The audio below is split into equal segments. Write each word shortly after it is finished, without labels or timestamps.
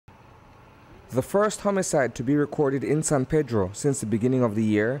The first homicide to be recorded in San Pedro since the beginning of the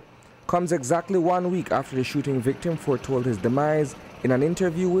year comes exactly 1 week after the shooting victim foretold his demise in an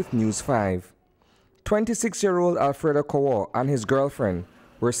interview with News 5. 26-year-old Alfredo Cowo and his girlfriend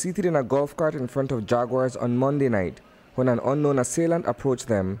were seated in a golf cart in front of Jaguars on Monday night when an unknown assailant approached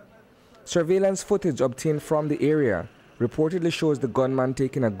them. Surveillance footage obtained from the area reportedly shows the gunman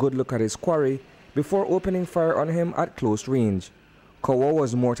taking a good look at his quarry before opening fire on him at close range. Cowo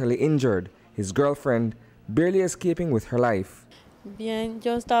was mortally injured, his girlfriend barely escaping with her life. Bien,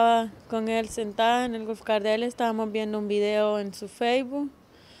 yo estaba con él sentada en el golf cart de él, estábamos viendo un video en su Facebook,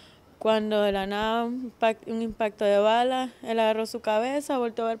 cuando de la nada un impacto de bala, él agarró su cabeza,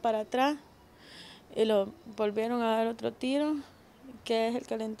 volvió a ver para atrás y lo volvieron a dar otro tiro, que es el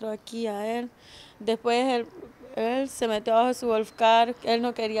que le entró aquí a él. Después él se metió bajo su golf cart, él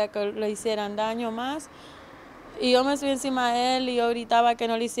no quería que le hicieran daño más. Y yo me subí encima de él y yo gritaba que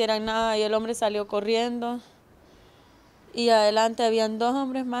no le hicieran nada y el hombre salió corriendo. Y adelante habían 2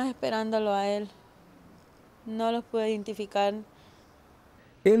 hombres más esperándolo a él. No los pude identificar.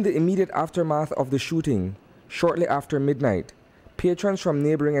 In the immediate aftermath of the shooting, shortly after midnight, patrons from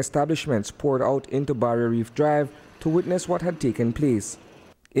neighboring establishments poured out into Barrier Reef Drive to witness what had taken place.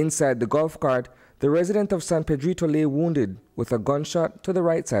 Inside the golf cart, the resident of San Pedro lay wounded with a gunshot to the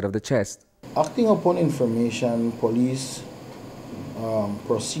right side of the chest. Acting upon information, police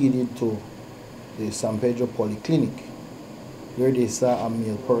proceeded to the San Pedro Polyclinic, where they saw a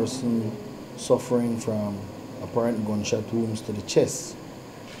male person suffering from apparent gunshot wounds to the chest.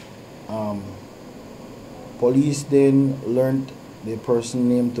 Police then learned the person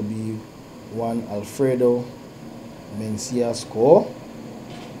named to be one Alfredo Cowo,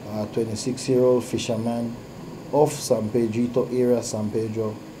 a 26-year-old fisherman of San Pedro area, San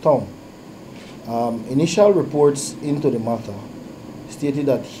Pedro town. Initial reports into the matter stated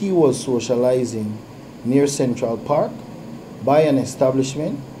that he was socializing near Central Park by an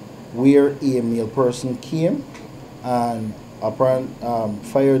establishment where a male person came and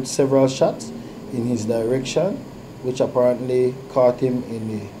fired several shots in his direction, which apparently caught him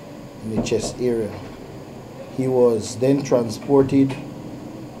in the chest area. He was then transported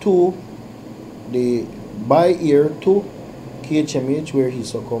by air to KHMH, where he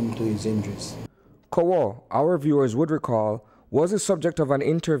succumbed to his injuries. Cowo, our viewers would recall, was the subject of an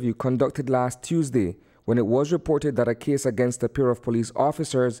interview conducted last Tuesday when it was reported that a case against a pair of police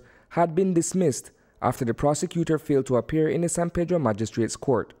officers had been dismissed after the prosecutor failed to appear in the San Pedro Magistrates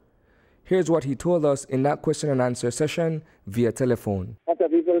Court. Here's what he told us in that question and answer session via telephone. After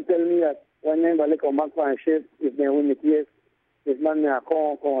people tell me that one member will come back from a shift, if they win the case, this man may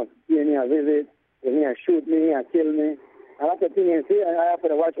come pay me a visit, he may shoot me and kill me. And that's the thing you see, I have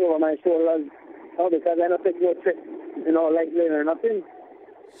to watch over my shoulders, because I don't take no trick, lightly or nothing.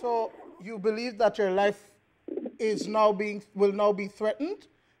 So you believe that your life will now be threatened,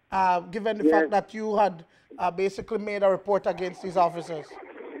 given the fact that you had basically made a report against these officers?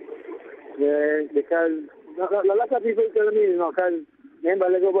 Yeah, because a lot of people tell me, because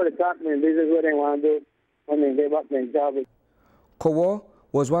remember, they go to talk, man, this is what they want to do when they get back their job. Cowo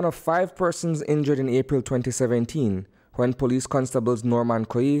was one of 5 persons injured in April 2017 when police constables Norman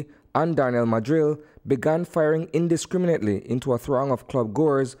Coye and Darnell Madrill began firing indiscriminately into a throng of club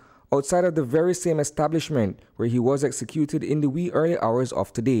goers outside of the very same establishment where he was executed in the wee early hours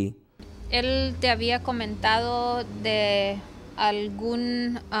of today. ¿Él te había comentado de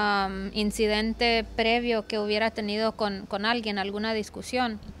algún incidente previo que hubiera tenido con alguien, alguna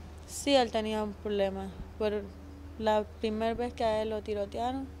discusión? Sí, él tenía un problema. Por la primera vez que a él lo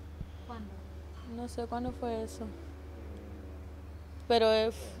tirotearon. ¿Cuándo? No sé cuándo fue eso. Pero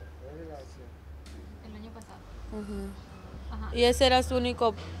el año pasado. Ajá. Y ese era su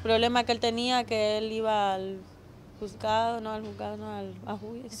único problema que él tenía, que él iba al juzgado, a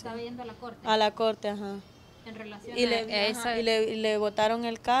juicio. Estaba yendo a la corte. A la corte, ajá. En relación y le votaron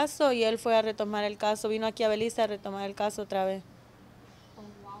el caso y él fue a retomar el caso, vino aquí a Belize a retomar el caso otra vez. Oh,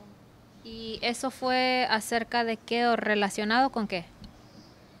 wow. ¿Y eso fue acerca de qué o relacionado con qué?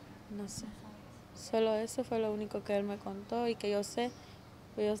 No sé. Solo eso fue lo único que él me contó y que yo sé,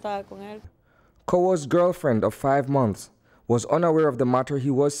 pues yo estaba con él. Cowo's girlfriend of 5 months was unaware of the matter he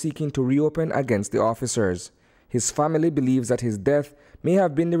was seeking to reopen against the officers. His family believes that his death may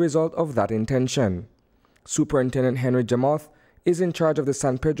have been the result of that intention. Superintendent Henry Jamoth is in charge of the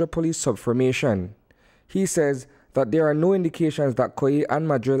San Pedro Police Subformation. He says that there are no indications that Coye and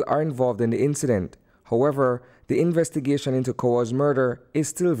Madrill are involved in the incident. However, the investigation into Cowo's murder is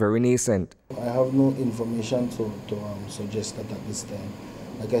still very nascent. I have no information to suggest that at this time.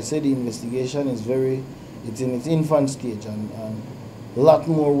 Like I said, the investigation is it's in its infant stage, and A lot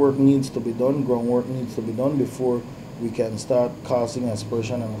more work needs to be done, groundwork needs to be done before we can start casting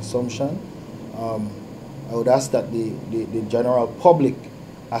aspersion and assumption. I would ask that the general public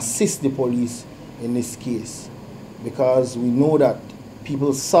assist the police in this case, because we know that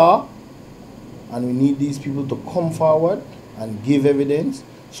people saw, and we need these people to come forward and give evidence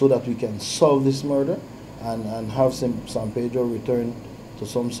so that we can solve this murder and have San Pedro return to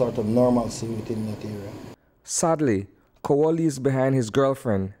some sort of normalcy within that area. Sadly, Cowo leaves behind his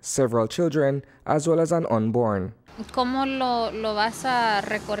girlfriend, several children, as well as an unborn. ¿Cómo lo vas a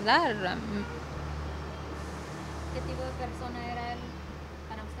recordar? ¿Qué tipo de persona era él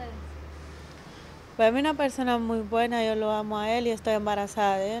para ustedes? Para mí una persona muy buena, yo lo amo a él y estoy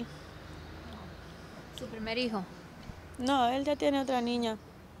embarazada de él. ¿Su primer hijo? No, él ya tiene otra niña.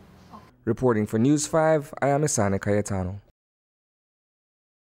 Reporting for News 5, I am Isani Cayetano.